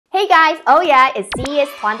Hey guys, oh yeah, it's CES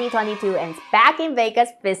 2022 and it's back in Vegas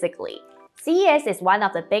physically. CES is one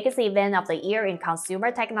of the biggest events of the year in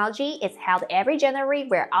consumer technology. It's held every January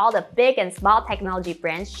where all the big and small technology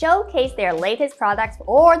brands showcase their latest products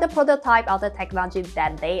or the prototype of the technology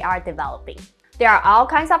that they are developing. There are all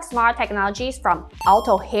kinds of smart technologies from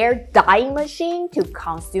auto hair dyeing machine to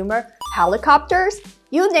consumer helicopters.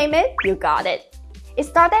 You name it, you got it. It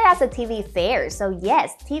started as a TV fair, so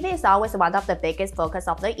yes, TV is always one of the biggest focus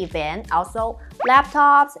of the event. Also,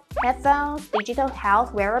 laptops, headphones, digital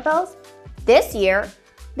health wearables. This year,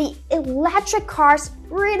 the electric cars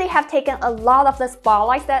really have taken a lot of the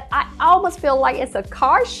spotlight that I almost feel like it's a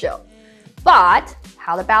car show. But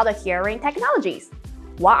how about the hearing technologies?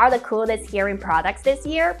 What are the coolest hearing products this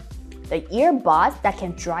year? The earbuds that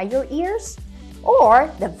can dry your ears?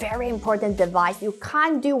 Or the very important device you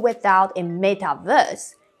can't do without in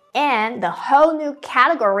Metaverse, and the whole new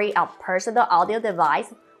category of personal audio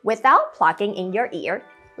device without plugging in your ear.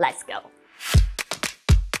 Let's go.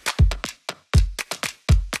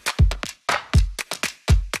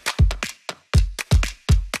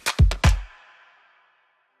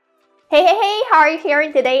 Hey, how are you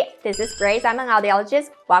hearing today? This is Grace, I'm an audiologist.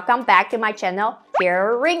 Welcome back to my channel,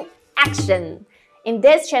 Hearing Action. In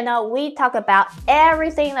this channel, we talk about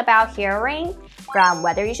everything about hearing, from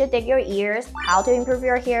whether you should dig your ears, how to improve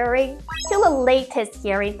your hearing, to the latest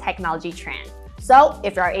hearing technology trend. So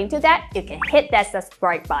if you're into that, you can hit that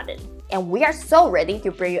subscribe button. And we are so ready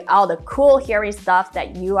to bring you all the cool hearing stuff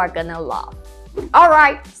that you are gonna love.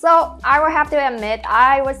 Alright, so I will have to admit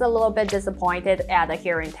I was a little bit disappointed at the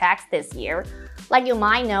hearing techs this year. Like you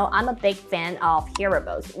might know, I'm a big fan of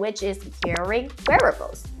Hearables, which is hearing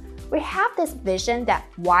wearables. We have this vision that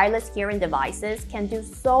wireless hearing devices can do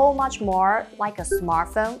so much more like a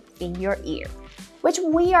smartphone in your ear, which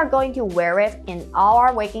we are going to wear it in all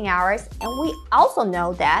our waking hours. And we also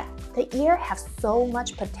know that the ear has so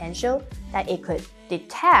much potential that it could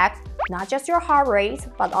detect not just your heart rate,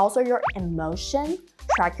 but also your emotion,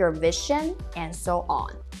 track your vision, and so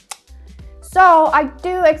on. So I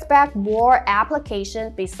do expect more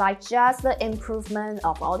applications besides just the improvement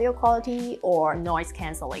of audio quality or noise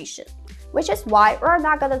cancellation, which is why we're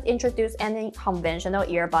not going to introduce any conventional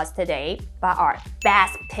earbuds today, but our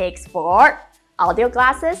best picks for audio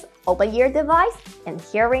glasses, open ear device, and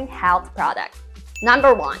hearing health product.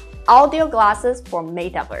 Number 1, audio glasses for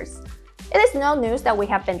Metaverse. It is no news that we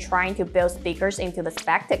have been trying to build speakers into the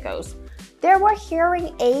spectacles. There were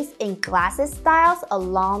hearing aids in glasses styles a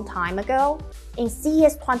long time ago. In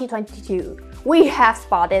CES 2022, we have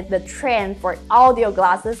spotted the trend for audio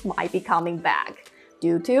glasses might be coming back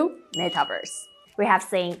due to Metaverse. We have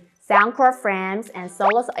seen Soundcore Frames and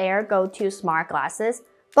Solos Air Go-To smart glasses.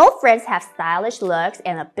 Both frames have stylish looks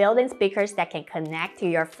and built-in speakers that can connect to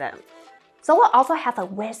your phone. Solo also has a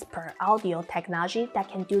whisper audio technology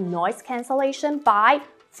that can do noise cancellation by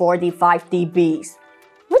 45 dBs.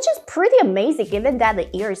 Which is pretty amazing given that the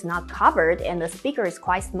ear is not covered and the speaker is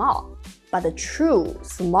quite small. But the true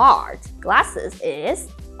smart glasses is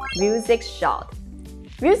Vuzix Shield.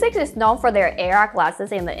 Vuzix is known for their AR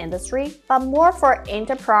glasses in the industry, but more for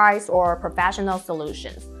enterprise or professional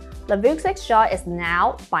solutions. The Vuzix Shield is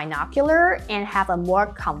now binocular and have a more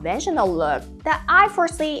conventional look that I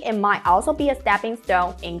foresee it might also be a stepping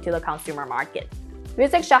stone into the consumer market.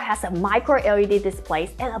 Vuzix Shield has a micro LED display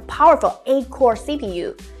and a powerful 8-core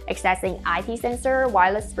CPU, accessing IT sensor,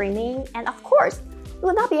 wireless streaming, and of course, you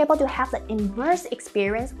will not be able to have the immersive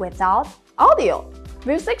experience without audio.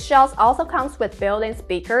 Vuzix Shield also comes with built-in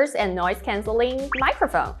speakers and noise-canceling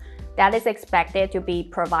microphone that is expected to be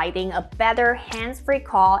providing a better hands-free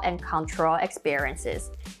call and control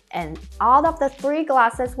experiences. And all of the 3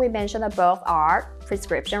 glasses we mentioned above are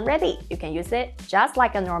prescription ready. You can use it just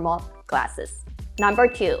like a normal glasses. Number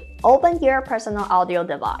 2, open ear personal audio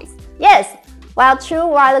device. Yes, while true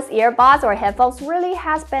wireless earbuds or headphones really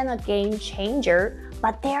has been a game changer,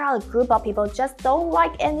 but there are a group of people just don't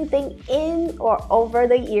like anything in or over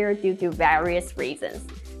the ear due to various reasons.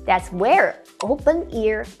 That's where open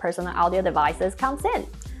ear personal audio devices comes in.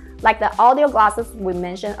 Like the audio glasses we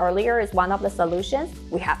mentioned earlier is one of the solutions,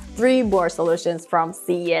 we have 3 more solutions from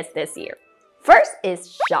CES this year. First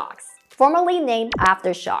is Shokz, formerly named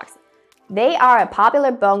after Shokz. They are a popular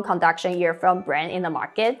bone conduction earphone brand in the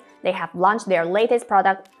market. They have launched their latest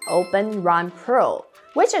product, OpenRun Pro,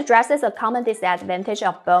 which addresses a common disadvantage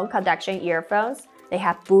of bone conduction earphones. They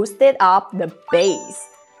have boosted up the bass.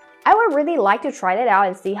 I would really like to try it out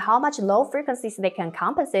and see how much low frequencies they can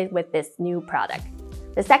compensate with this new product.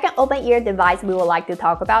 The second open ear device we would like to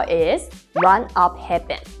talk about is Run Up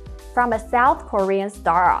Headband. From a South Korean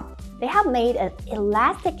startup, They have made an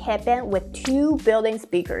elastic headband with 2 built-in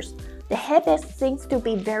speakers. The headband seems to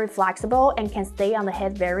be very flexible and can stay on the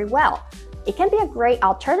head very well. It can be a great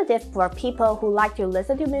alternative for people who like to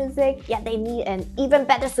listen to music, yet they need an even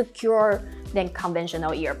better secure than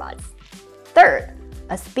conventional earbuds. Third,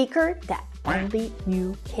 a speaker that only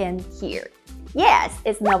you can hear. Yes,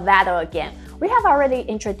 it's Noveto again. We have already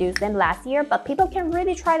introduced them last year, but people can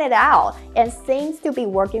really try it out and seems to be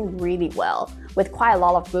working really well, with quite a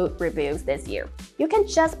lot of good reviews this year. You can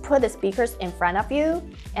just put the speakers in front of you,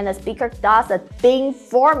 and the speaker does a beam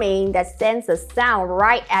forming that sends the sound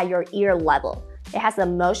right at your ear level. It has a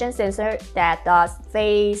motion sensor that does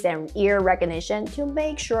face and ear recognition to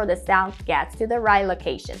make sure the sound gets to the right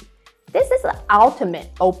location. This is the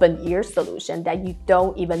ultimate open ear solution that you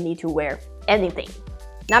don't even need to wear anything.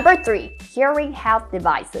 Number 3, hearing health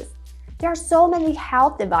devices. There are so many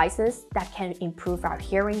health devices that can improve our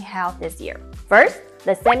hearing health this year. First,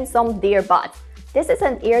 the Samsung dearbuds. This is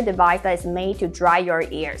an ear device that is made to dry your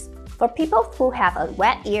ears. For people who have a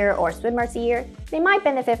wet ear or swimmer's ear, they might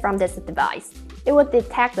benefit from this device. It will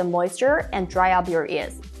detect the moisture and dry up your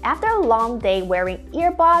ears after a long day wearing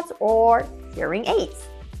earbuds or hearing aids.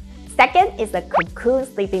 Second is the Cocoon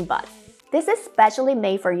Sleeping Buds. This is specially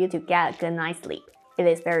made for you to get a good night's sleep. It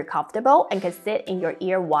is very comfortable and can sit in your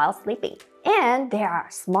ear while sleeping. And there are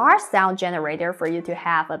smart sound generator for you to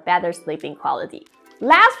have a better sleeping quality.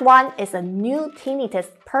 Last one is a new tinnitus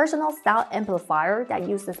personal sound amplifier that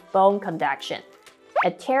uses bone conduction.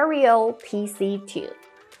 ETEREO TC2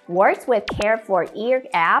 works with Care for Ear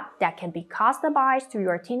app that can be customized to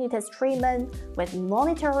your tinnitus treatment with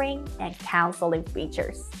monitoring and counseling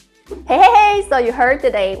features. Hey, so you heard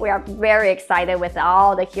today, we are very excited with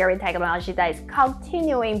all the hearing technology that is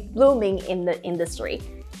continuing blooming in the industry.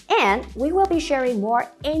 And we will be sharing more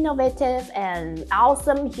innovative and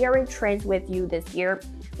awesome hearing trends with you this year.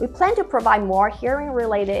 We plan to provide more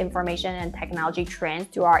hearing-related information and technology trends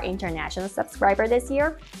to our international subscribers this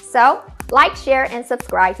year. So, like, share, and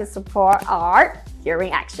subscribe to support our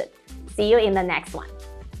hearing action. See you in the next one.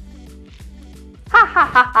 Ha ha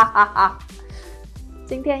ha ha ha ha!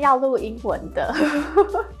 今天要录英文的，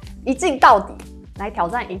一镜到底，来挑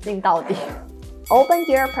战一镜到底。Open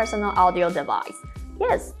ear personal audio device.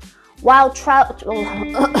 Yes, while